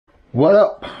What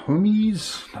up,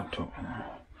 homies?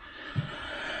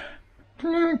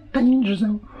 Danger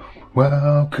zone.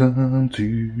 Welcome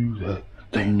to the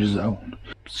danger zone.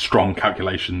 Strong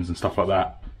calculations and stuff like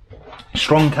that.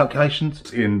 Strong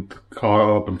calculations in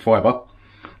carbon fibre.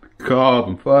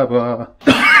 Carbon fibre.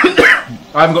 I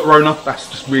haven't got Rona, that's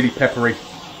just really peppery.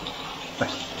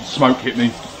 That's smoke hit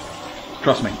me.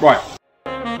 Trust me. Right.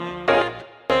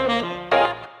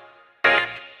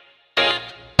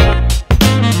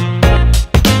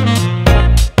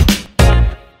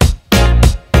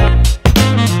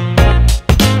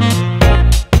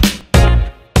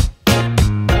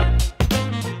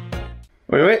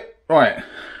 Right,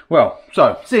 well,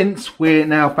 so since we're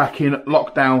now back in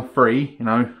lockdown 3, you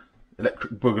know,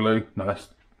 electric boogaloo, no, that's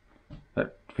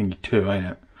thingy 2, ain't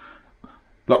it?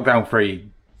 Lockdown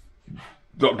 3,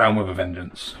 lockdown with a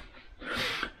vengeance.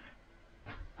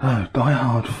 Oh, Die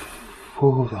Hard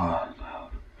 4,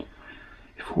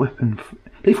 Lethal Weapon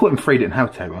 3 didn't have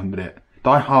a tag on, did it?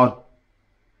 Die Hard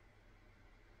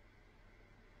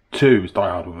 2 was Die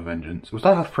Hard with a Vengeance. Was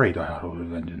Die Hard 3 Die Hard with a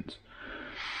Vengeance?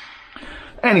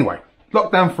 Anyway,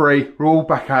 lockdown 3, we're all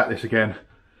back at this again.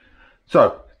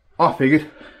 So, I figured,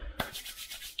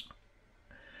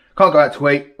 can't go out to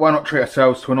eat, why not treat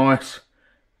ourselves to a nice,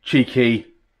 cheeky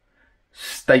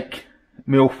steak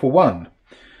meal for one?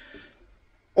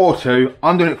 Or two,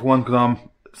 I'm doing it for one because I'm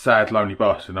a sad, lonely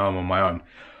bastard and I'm on my own.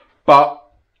 But,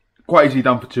 quite easily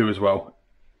done for two as well.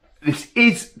 This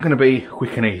is going to be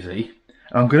quick and easy,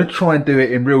 and I'm going to try and do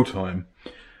it in real time.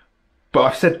 But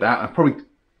I've said that, I've probably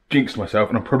jinxed myself,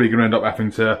 and I'm probably going to end up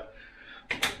having to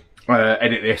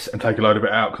edit this and take a load of it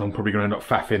out because I'm probably going to end up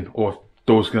faffing, or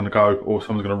door's going to go, or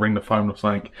someone's going to ring the phone or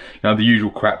something. You know, the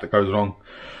usual crap that goes along.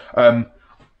 I'm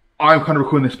kind of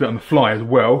recording this bit on the fly as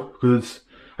well because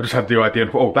I just had the idea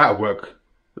and thought, oh, that'll work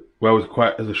well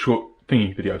as a short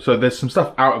thingy video. So there's some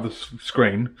stuff out of the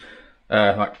screen,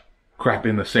 like crap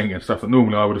in the sink and stuff that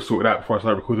normally I would have sorted out before I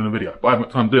started recording the video, but I haven't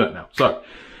got time to do it now. So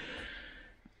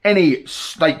any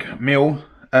steak meal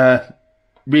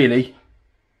really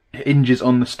hinges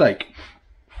on the steak,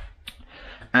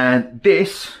 and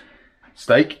this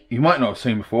steak you might not have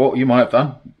seen before. You might have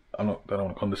done. I don't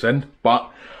want to condescend,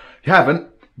 but if you haven't,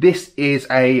 this is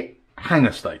a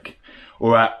hanger steak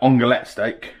or an onglet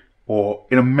steak, or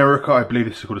in America I believe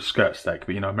this is called a skirt steak,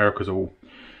 but you know, America's all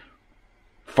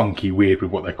funky weird with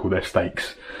what they call their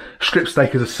steaks. A strip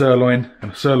steak is a sirloin,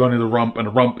 and a sirloin is a rump, and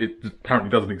a rump, it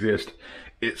apparently doesn't exist.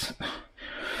 It's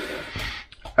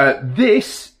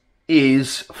this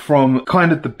is from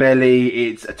kind of the belly.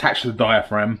 It's attached to the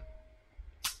diaphragm,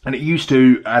 and it used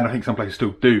to, and I think some places still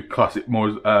do, class it more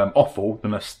as offal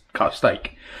than a cut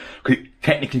steak, because it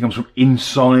technically comes from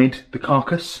inside the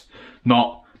carcass,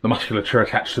 not the musculature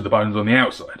attached to the bones on the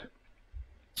outside.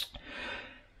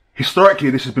 Historically,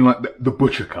 this has been like the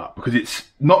butcher cut, because it's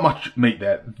not much meat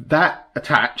there. That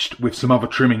attached with some other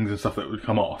trimmings and stuff that would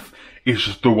come off is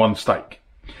just the one steak.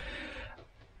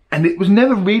 And it was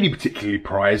never really particularly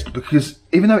prized because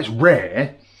even though it's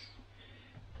rare,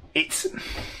 it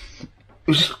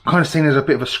was just kind of seen as a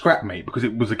bit of a scrap meat because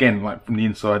it was, again, like from the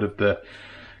inside of the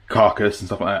carcass and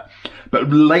stuff like that. But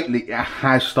lately it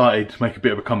has started to make a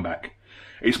bit of a comeback.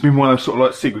 It's been one of those sort of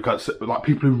like secret cuts, like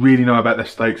people who really know about their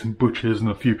steaks, and butchers and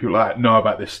a few people like that know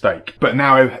about this steak. But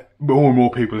now more and more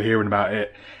people are hearing about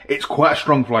it. It's quite a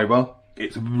strong flavour.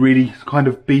 It's really kind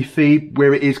of beefy,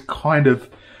 where it is kind of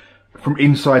from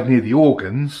inside near the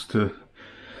organs, to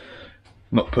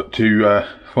not put too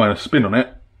fine a spin on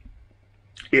it.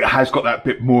 It has got that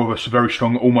bit more of a very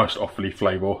strong, almost offally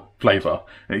flavour.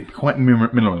 It's quite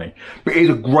minimally. But it is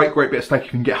a great bit of steak if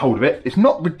you can get hold of it. It's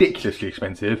not ridiculously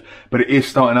expensive, but it is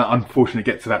starting to unfortunately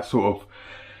get to that sort of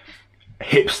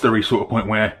hipstery sort of point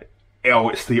where, oh,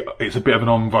 it's a bit of an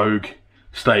en vogue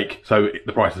steak, so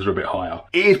the prices are a bit higher.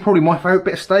 It is probably my favourite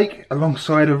bit of steak,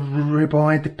 alongside a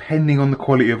ribeye, depending on the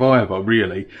quality of either,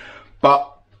 really.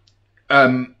 But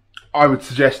I would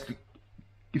suggest, if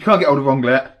you can't get hold of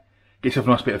onglet, get yourself a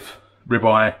nice bit of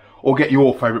ribeye, or get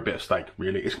your favourite bit of steak,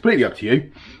 really. It's completely up to you.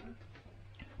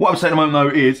 What I would say at the moment,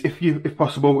 though, is if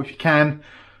possible, if you can,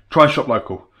 try and shop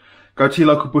local. Go to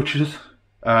your local butchers.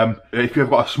 If you've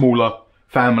got a smaller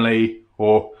family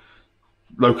or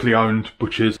locally owned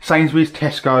butchers, Sainsbury's,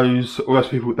 Tesco's, all those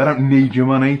people, they don't need your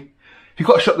money. If you've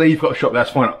got a shop there, you've got a shop there,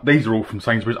 that's fine. These are all from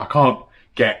Sainsbury's. I can't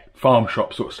get farm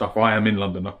shop sort of stuff. I am in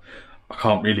London. I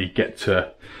can't really get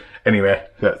to anywhere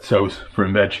that sells fruit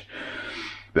and veg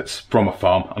that's from a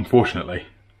farm, unfortunately.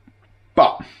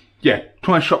 But yeah,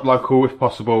 try and shop local if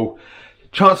possible.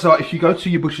 Chances are, if you go to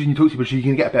your butcher and you talk to your butcher, you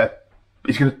can get a better,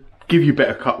 it's going to give you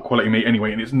better quality meat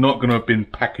anyway, and it's not going to have been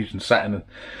packaged and sat in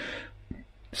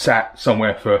sat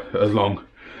somewhere for as long.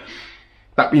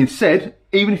 That being said,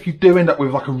 even if you do end up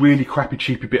with like a really crappy,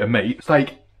 cheapy bit of meat,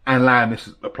 steak and lamb this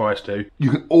applies to,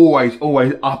 you can always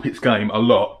up its game a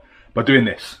lot by doing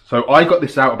this. So I got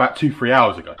this out about 2-3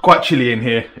 hours ago. It's quite chilly in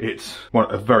here. It's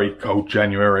a very cold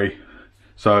January,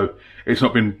 so it's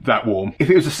not been that warm. If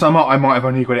it was the summer, I might have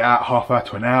only got it out half hour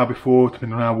to an hour before,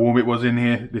 depending on how warm it was in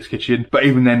here, this kitchen. But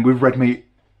even then, with red meat,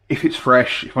 if it's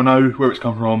fresh, if I know where it's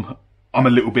come from, I'm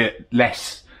a little bit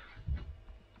less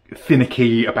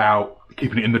finicky about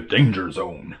keeping it in the danger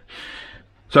zone.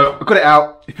 So I've got it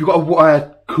out. If you've got a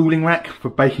wire cooling rack for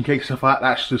baking cakes and stuff like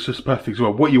that, that's just perfect as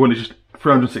well. What you want is just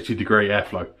 360-degree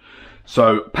airflow.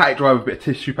 So pat it dry with a bit of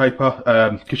tissue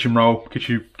paper, kitchen roll,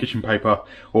 kitchen paper,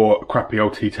 or a crappy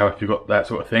old tea towel if you've got that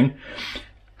sort of thing,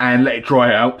 and let it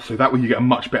dry out. So that way you get a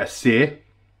much better sear.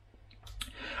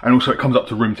 And also it comes up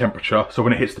to room temperature, so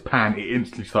when it hits the pan, it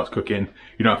instantly starts cooking.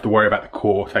 You don't have to worry about the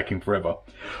core taking forever.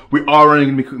 We are only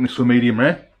going to be cooking this for medium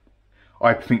rare.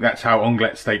 I think that's how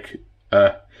Onglet steak,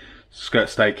 skirt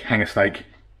steak, hanger steak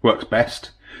works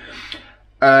best.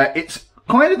 It's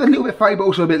kind of a little bit fatty, but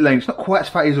also a bit lean. It's not quite as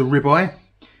fatty as a ribeye,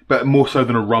 but more so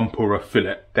than a rump or a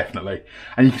fillet, definitely.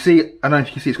 And you can see, I don't know if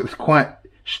you can see, it's got this quite,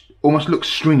 almost looks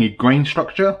stringy grain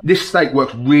structure. This steak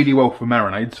works really well for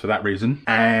marinades for that reason.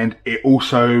 And it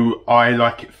also, I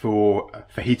like it for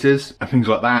fajitas and things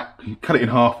like that. You can cut it in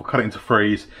half or cut it into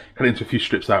threes, cut it into a few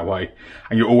strips that way.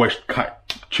 And you're always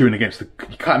cutting against the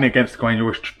grain, you're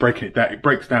always breaking it down. It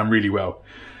breaks down really well.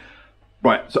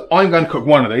 Right, so I'm going to cook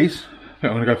one of these. I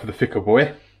think I'm going to go for the thicker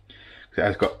boy, because it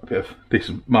has got a bit of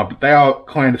decent marble. They are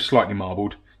kind of slightly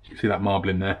marbled. You can see that marble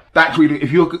in there. That's really,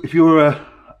 if you're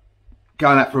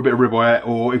going out for a bit of ribeye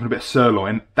or even a bit of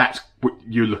sirloin, that's what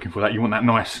you're looking for. That you want that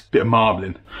nice bit of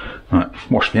marbling. Right,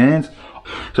 wash your hands.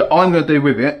 So I'm going to do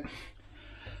with it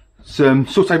some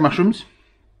sautéed mushrooms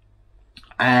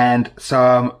and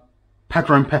some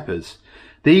padron peppers.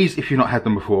 These, if you've not had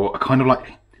them before, are kind of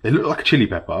like, they look like a chili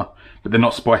pepper, but they're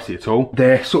not spicy at all.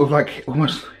 They're sort of like,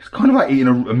 almost, it's kind of like eating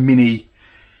a mini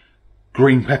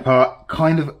green pepper,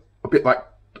 kind of a bit like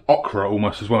okra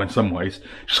almost as well in some ways.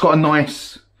 Just got a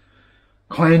nice,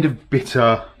 kind of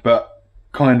bitter, but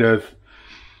kind of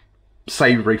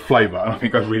savoury flavour, and I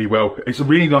think it goes really well. It's a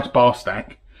really nice bar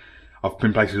snack. I've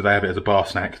been places where they have it as a bar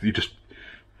snack. You just,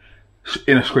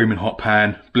 in a screaming hot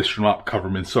pan, blister them up, cover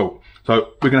them in salt.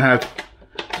 So we're going to have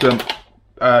some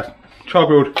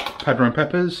char-grilled padron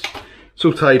peppers,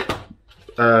 sautéed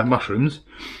mushrooms,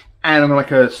 and I'm going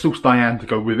to make a sauce Diane to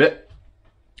go with it,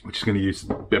 which is going to use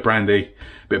a bit of brandy,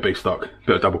 a bit of beef stock, a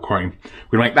bit of double cream.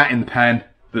 We're going to make that in the pan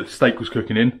that the steak was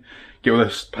cooking in, get all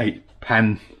those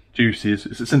pan juices.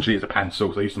 It's essentially, it's a pan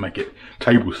sauce. I used to make it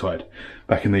table side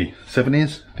back in the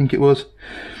 70s, I think it was.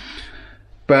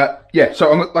 But yeah,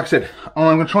 so like I said,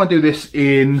 I'm going to try and do this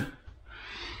in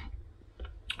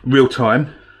real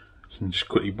time. Just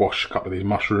quickly wash a couple of these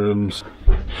mushrooms.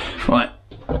 Right,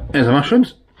 there's the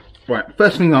mushrooms. Right,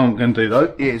 first thing I'm going to do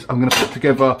though is I'm going to put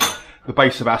together the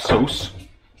base of our sauce.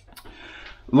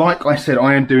 Like I said,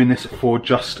 I am doing this for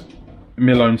just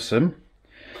me lonesome.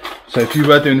 So if you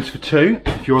were doing this for two,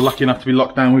 if you're lucky enough to be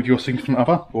locked down with your significant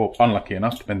other, or unlucky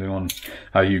enough, depending on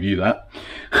how you view that,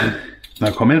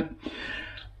 no comment.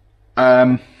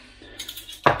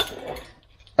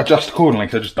 Adjust accordingly,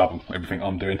 so just double everything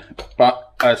I'm doing. But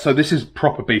so this is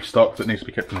proper beef stock that needs to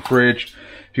be kept in the fridge.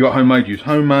 If you've got homemade, use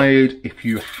homemade. If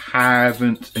you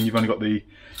haven't and you've only got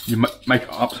you make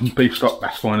up some beef stock,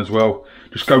 that's fine as well.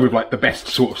 Just go with like the best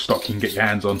sort of stock you can get your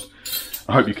hands on.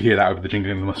 I hope you can hear that over the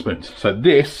jingling of my spoons. So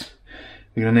this,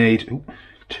 you're gonna need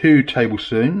 2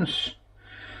 tablespoons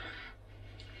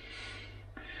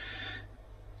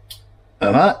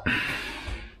of that.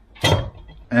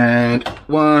 And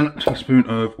 1 teaspoon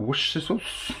of Worcestershire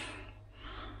sauce.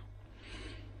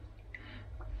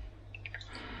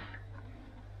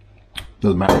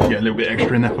 Doesn't matter, you get a little bit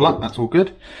extra in there for luck, that's all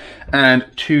good. And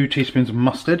 2 teaspoons of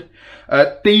mustard.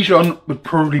 Dijon would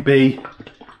probably be,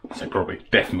 I say probably,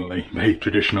 definitely be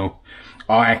traditional.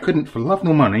 I couldn't for love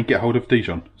nor money get hold of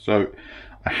Dijon. So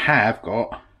I have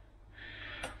got,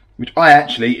 which I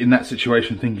actually in that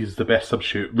situation think is the best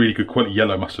substitute, really good quality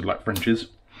yellow mustard like French's.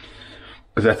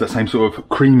 Because that's that same sort of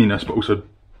creaminess but also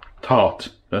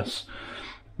tartness.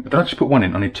 I don't actually put 1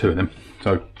 in, I need 2 of them.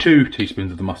 So 2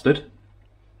 teaspoons of the mustard.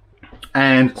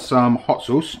 And some hot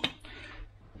sauce.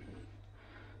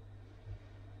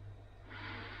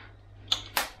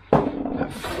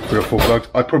 Three or 4 plugs.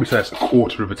 I'd probably say that's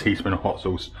 1/4 of a teaspoon of hot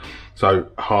sauce. So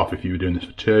half if you were doing this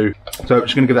for 2. So I'm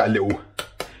just going to give that a little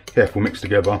careful mix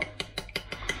together.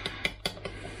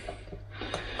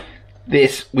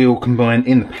 This we will combine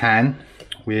in the pan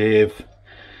with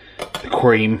the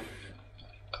cream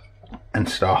and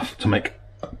stuff to make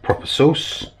a proper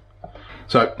sauce.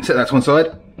 So set that to one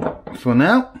side for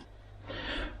now.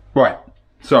 Right,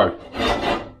 so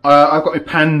I've got my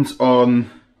pans on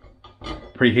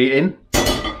preheating.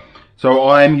 So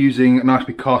I'm using a nice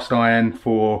big cast iron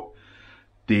for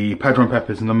the padron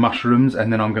peppers and the mushrooms,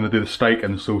 and then I'm going to do the steak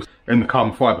and the sauce in the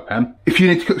carbon fibre pan. If you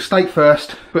need to cook the steak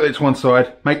first, put it to one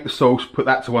side, make the sauce, put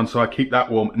that to one side, keep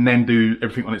that warm, and then do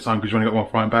everything on its own because you've only got one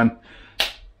frying pan.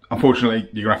 Unfortunately,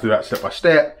 you're going to have to do that step by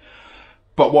step.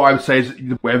 But what I would say is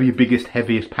wherever your biggest,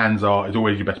 heaviest pans are is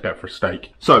always your best bet for a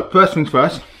steak. So first things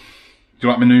first, do you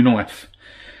like my new knife?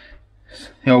 It's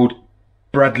the old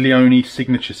Bradleone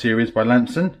Signature Series by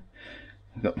Lamson.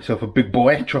 I've got myself a big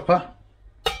boy chopper.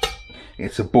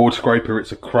 It's a board scraper,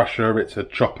 it's a crusher, it's a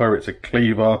chopper, it's a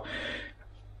cleaver.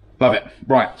 Love it.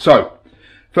 Right, so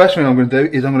first thing I'm going to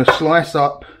do is I'm going to slice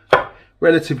up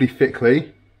relatively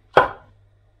thickly.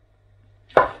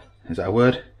 Is that a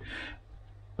word?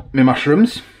 My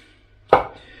mushrooms. And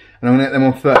I'm going to get them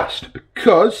on first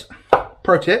because,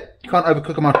 pro tip, you can't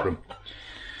overcook a mushroom.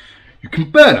 You can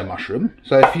burn a mushroom,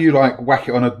 so if you like whack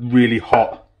it on a really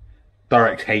hot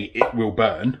direct heat, it will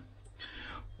burn.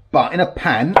 But in a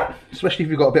pan, especially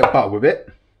if you've got a bit of butter with it,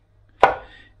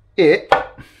 it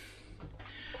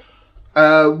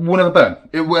will never burn.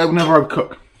 It will never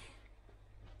overcook.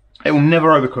 It will never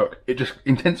overcook. It just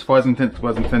intensifies,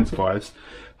 intensifies, intensifies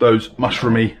those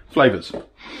mushroomy flavours.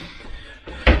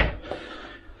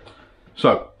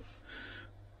 So,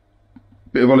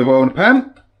 bit of olive oil in the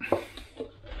pan,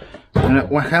 and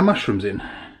whack our mushrooms in.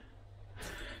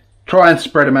 Try and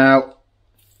spread them out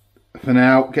for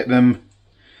now. Get them,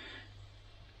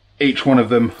 each one of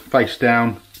them, face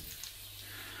down.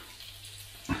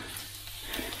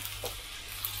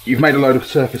 You've made a load of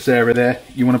surface area there.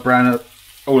 You want to brown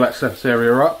all that surface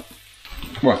area up.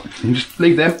 Right, you just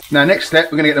leave them. Now, next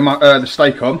step, we're going to get the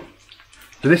steak on.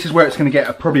 So this is where it's going to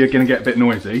get probably going to get a bit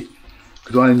noisy,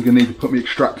 because I'm going to need to put my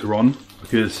extractor on,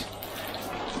 because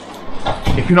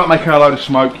if you're not making a load of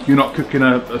smoke, you're not cooking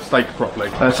a steak properly.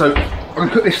 So I'm going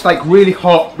to cook this steak really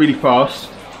hot, really fast.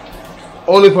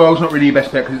 Olive oil is not really your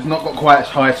best bet because it's not got quite as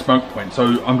high a smoke point.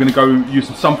 So I'm going to go use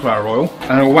some sunflower oil,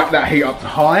 and I'll whack that heat up to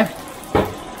high,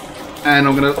 and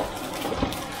I'm going to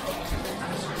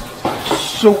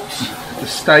salt the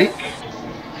steak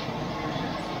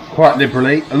quite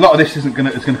liberally. A lot of this is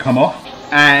going to come off,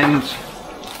 and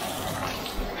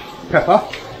pepper.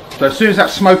 So as soon as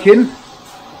that's smoking,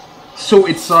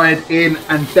 salted side in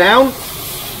and down,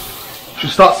 should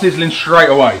start sizzling straight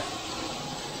away.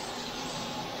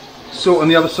 Salt on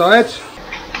the other side,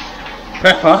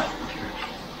 pepper,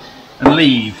 and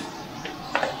leave.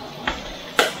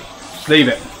 Just leave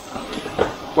it.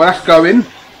 While that's going,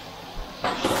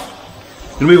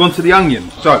 we'll move on to the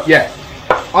onion. So yeah,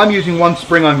 I'm using one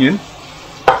spring onion,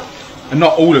 and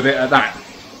not all of it at that.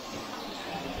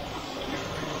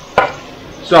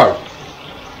 So,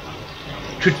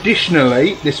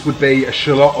 traditionally, this would be a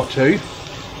shallot or two.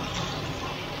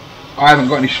 I haven't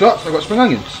got any shallots, I've got spring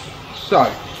onions.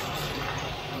 So,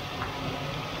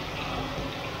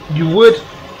 you would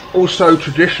also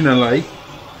traditionally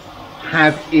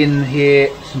have in here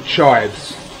some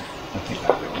chives. I think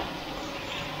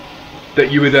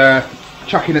that you would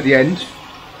chuck in at the end.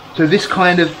 So this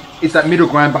kind of is that middle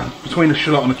ground between a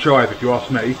shallot and a chive, if you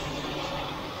ask me.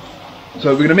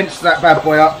 So we're going to mince that bad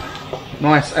boy up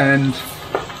nice and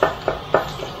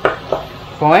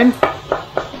fine.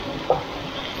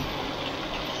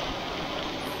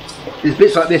 There's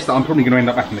bits like this that I'm probably going to end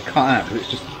up having to cut out because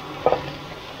it's just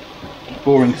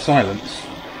boring silence.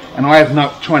 And I have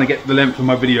not trying to get the length of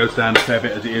my videos down a fair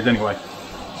bit as it is anyway.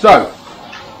 So,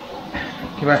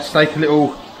 give our steak a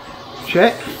little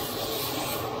check.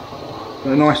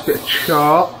 Got a nice bit of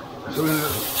char. So we're going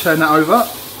to turn that over.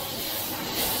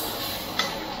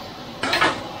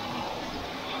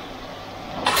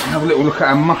 Have a little look at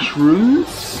our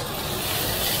mushrooms.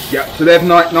 Yep, so they're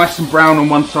nice and brown on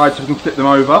one side, so we can flip them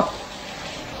over.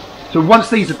 So once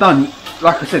these are done,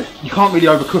 like I said, you can't really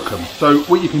overcook them. So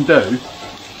what you can do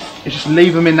is just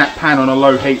leave them in that pan on a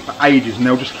low heat for ages, and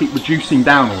they'll just keep reducing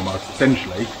down almost,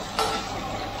 essentially.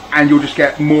 And you'll just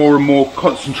get more and more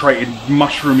concentrated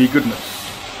mushroomy goodness.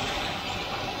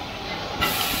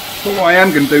 So what I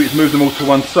am going to do is move them all to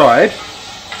one side.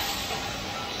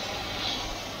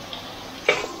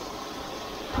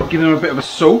 Give them a bit of a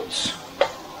salt.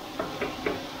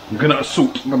 I'm going to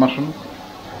salt the mushrooms.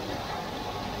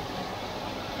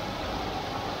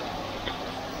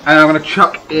 And I'm going to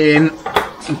chuck in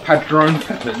some padron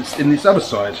peppers in this other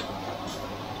side.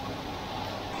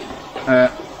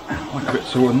 Like a bit of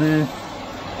salt in there.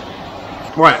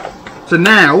 Right, so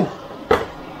now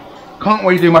Can't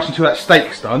really do much until that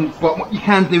steak's done, but what you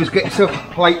can do is get yourself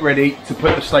a plate ready to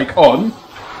put the steak on,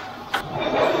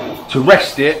 to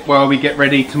rest it while we get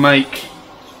ready to make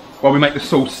the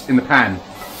sauce in the pan.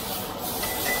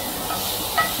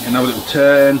 Another little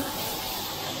turn.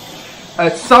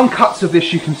 Some cuts of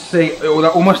this you can see, they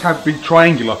almost have to be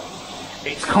triangular.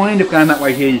 It's kind of going that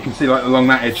way here, you can see like along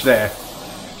that edge there.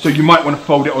 So you might want to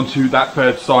fold it onto that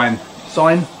third side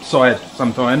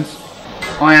sometimes.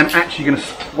 I am actually going to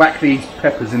whack these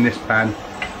peppers in this pan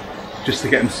just to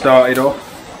get them started off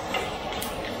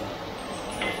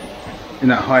in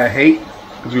that higher heat,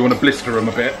 because we want to blister them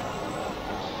a bit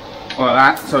like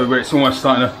that, so it's almost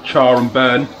starting to char and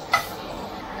burn.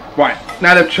 Right,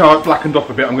 now they've charred, blackened off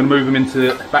a bit, I'm going to move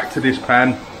them back to this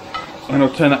pan, and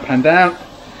I'll turn that pan down,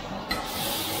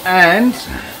 and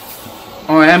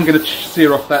I am going to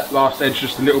sear off that last edge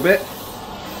just a little bit.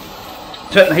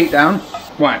 Turn the heat down.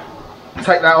 Right,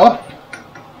 take that off.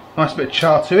 Nice bit of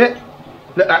char to it.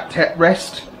 Let that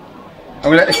rest. I'm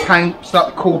going to let this pan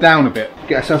start to cool down a bit.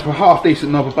 Get ourselves a half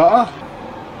decent knob of butter.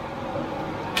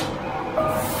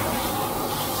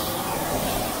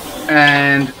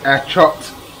 And our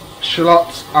chopped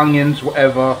shallots, onions,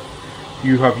 whatever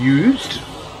you have used.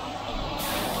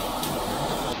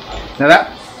 Now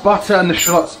that butter and the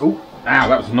shallots, oh, ow,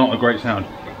 that was not a great sound.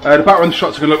 The butter and the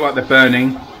shallots are going to look like they're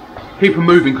burning. Keep them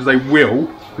moving because they will,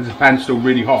 because the pan's still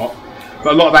really hot.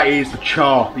 But a lot of that is the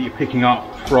char that you're picking up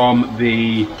from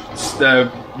the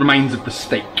remains of the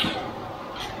steak.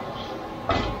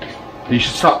 You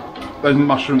should start those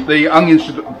mushrooms. The onions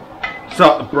should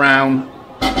start to brown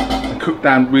and cook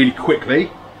down really quickly.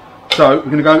 So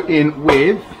we're going to go in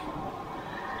with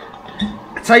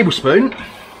a tablespoon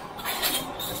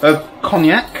of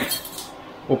cognac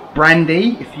or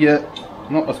brandy if you're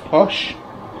not as posh.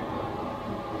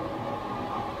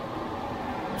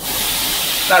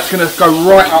 That's going to go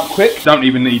right up quick. You don't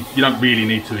really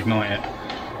need to ignite it.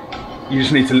 You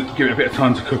just need to give it a bit of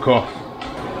time to cook off.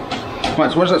 Right,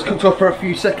 so once that's cooked off for a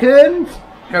few seconds,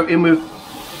 go in with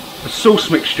the sauce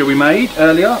mixture we made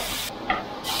earlier.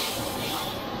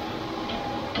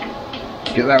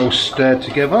 Get that all stirred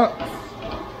together.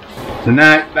 So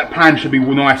now that pan should be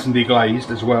nice and deglazed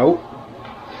as well.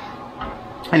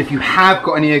 And if you have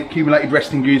got any accumulated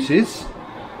resting juices,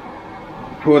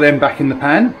 pour them back in the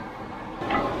pan.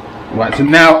 Right, so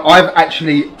now I've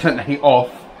actually turned the heat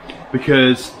off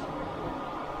because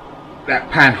that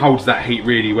pan holds that heat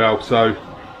really well. So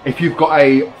if you've got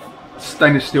a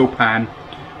stainless steel pan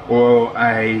or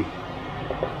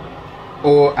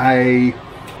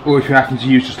if you happen to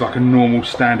use just like a normal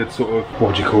standard sort of,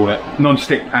 what do you call it,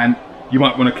 non-stick pan, you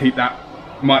might want to keep that,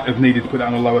 might have needed to put that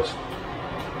on the lowest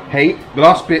heat. The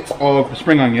last bit of the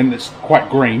spring onion that's quite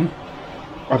green,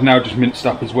 I've now just minced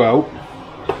up as well.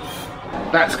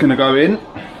 That's going to go in.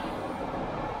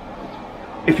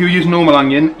 If you use normal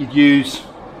onion, you'd use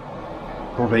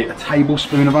probably a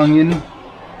tablespoon of onion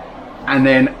and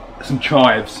then some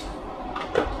chives.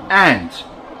 And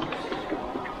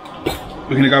we're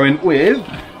going to go in with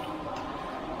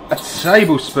a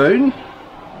tablespoon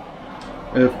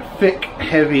of thick,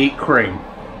 heavy cream.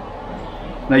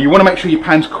 Now you want to make sure your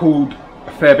pan's cooled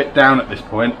a fair bit down at this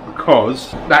point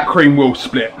because that cream will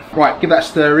split. Right, give that a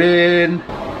stir in.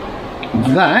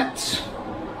 That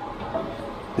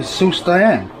is sauce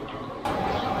Diane.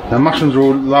 The mushrooms are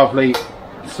all lovely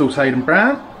sautéed and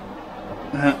brown.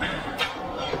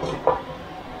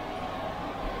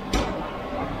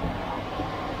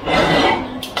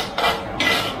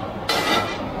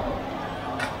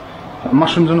 Put the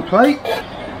mushrooms on a plate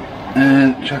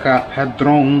and check out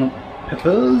padron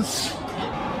peppers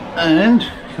and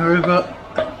go over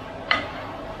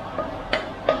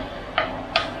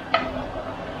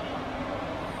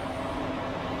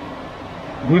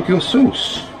with your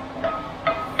sauce.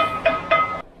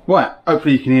 Right,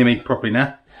 hopefully you can hear me properly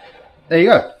now. There you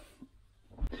go.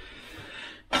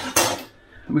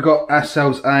 We got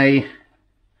ourselves a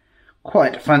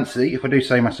quite fancy, if I do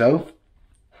say myself,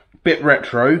 bit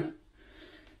retro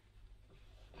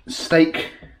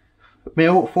steak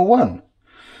meal for one.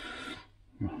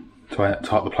 Try to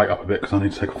tighten the plate up a bit because I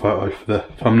need to take a photo for the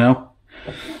thumbnail.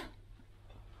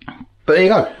 But there you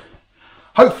go.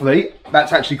 Hopefully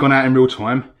that's actually gone out in real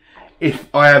time. If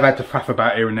I have had to faff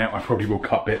about here and there, I probably will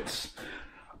cut bits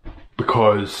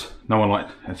because no one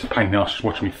likes, it's a pain in the arse just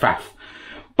watching me faff.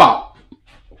 But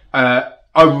I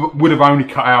would have only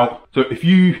cut out, so if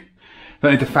you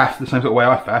don't need to faff the same sort of way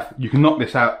I faff, you can knock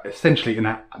this out essentially in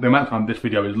that, the amount of time this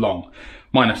video is long,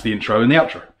 minus the intro and the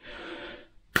outro.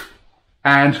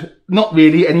 And not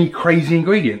really any crazy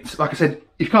ingredients. Like I said,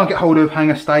 if you can't get hold of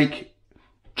hanger steak,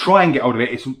 try and get hold of it.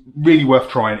 It's really worth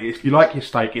trying. If you like your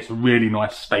steak, it's a really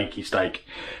nice steaky steak.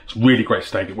 It's really great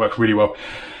steak. It works really well.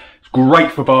 It's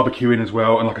great for barbecuing as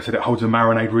well. And like I said, it holds a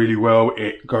marinade really well.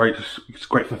 It's great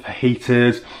for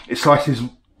fajitas. It slices,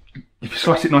 if you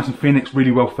slice it nice and thin, it's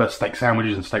really well for steak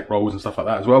sandwiches and steak rolls and stuff like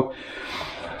that as well.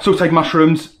 Sautéed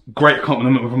mushrooms, great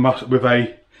accompaniment with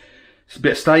a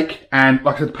bit of steak. And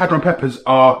like I said, the padron peppers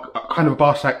are kind of a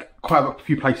bar sack. Quite a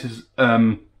few places,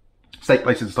 steak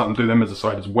places are starting to do them as a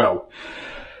side as well.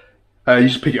 You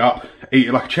just pick it up, eat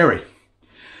it like a cherry.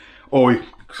 Or you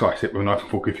slice it with a knife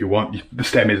and fork if you want. The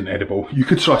stem isn't edible. You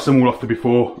could slice them all off the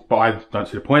before, but I don't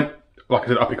see the point. Like I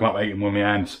said, I pick them up, I eat them with my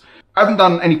hands. I haven't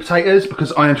done any potatoes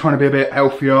because I am trying to be a bit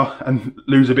healthier and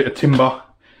lose a bit of timber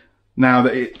now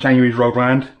that January's rolled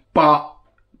around. But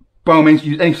by all means,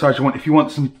 use any size you want. If you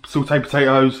want some sautéed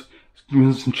potatoes,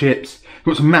 some chips, if you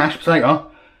want some mashed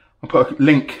potato, I'll put a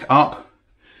link up.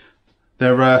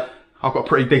 I've got a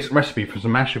pretty decent recipe for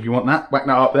some mash if you want that. Whack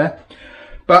that up there.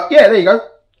 But yeah, there you go.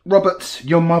 Robert's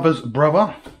your mother's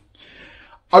brother.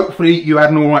 Hopefully you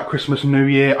had an alright Christmas and New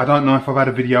Year. I don't know if I've had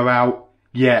a video out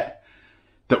yet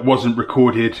that wasn't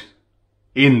recorded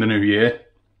in the New Year.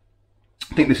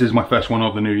 I think this is my first one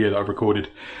of the New Year that I've recorded.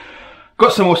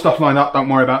 Got some more stuff lined up, don't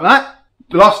worry about that.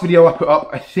 The last video I put up,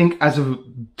 I think as of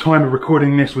time of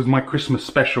recording this, was my Christmas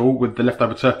special with the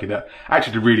leftover turkey that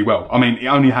actually did really well. I mean, it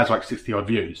only has like 60 odd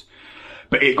views,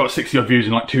 but it got 60 odd views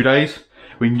in like 2 days.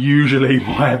 When usually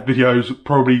my videos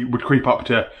probably would creep up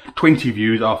to 20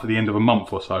 views after the end of a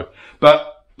month or so.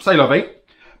 But say la vie,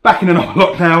 back in another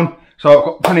lockdown, so I've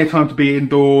got plenty of time to be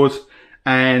indoors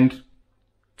and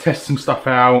test some stuff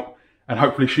out and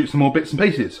hopefully shoot some more bits and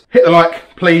pieces. Hit the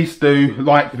like, please do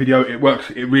like the video. It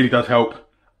works, it really does help.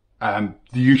 The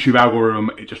YouTube algorithm,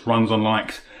 it just runs on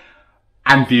likes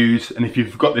and views. And if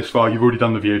you've got this far, you've already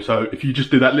done the view. So if you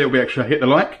just do that little bit extra, hit the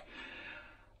like.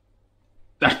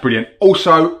 That's brilliant.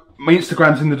 Also, my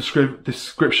Instagram's in the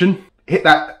description. Hit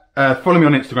that, follow me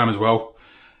on Instagram as well,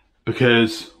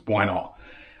 because why not?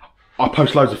 I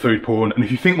post loads of food porn, and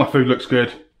if you think my food looks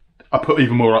good, I put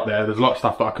even more up there. There's a lot of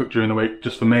stuff that I cook during the week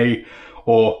just for me,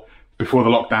 or before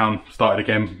the lockdown started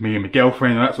again, me and my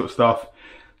girlfriend and that sort of stuff.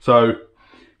 So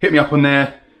hit me up on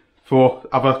there for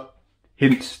other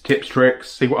hints, tips,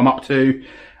 tricks, see what I'm up to.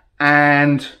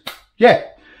 And yeah,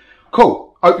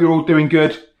 cool. Hope you're all doing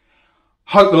good.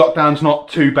 Hope the lockdown's not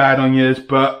too bad on yours,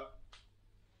 but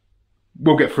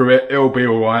we'll get through it. It'll be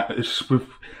alright.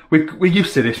 We're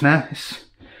used to this now.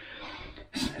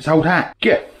 It's old hat.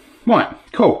 Yeah. Right.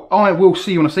 Cool. I will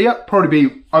see you when I see you. Probably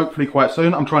be hopefully quite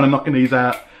soon. I'm trying to knock these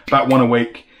out about one a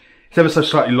week. It's ever so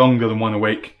slightly longer than one a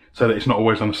week, so that it's not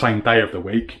always on the same day of the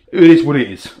week. It is what it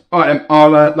is. Alright then,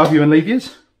 I'll love you and leave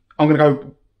yous. I'm going to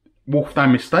go wolf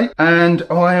down my steak, and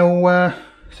I'll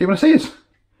see you when I see yous.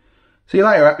 See you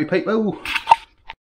later, happy people.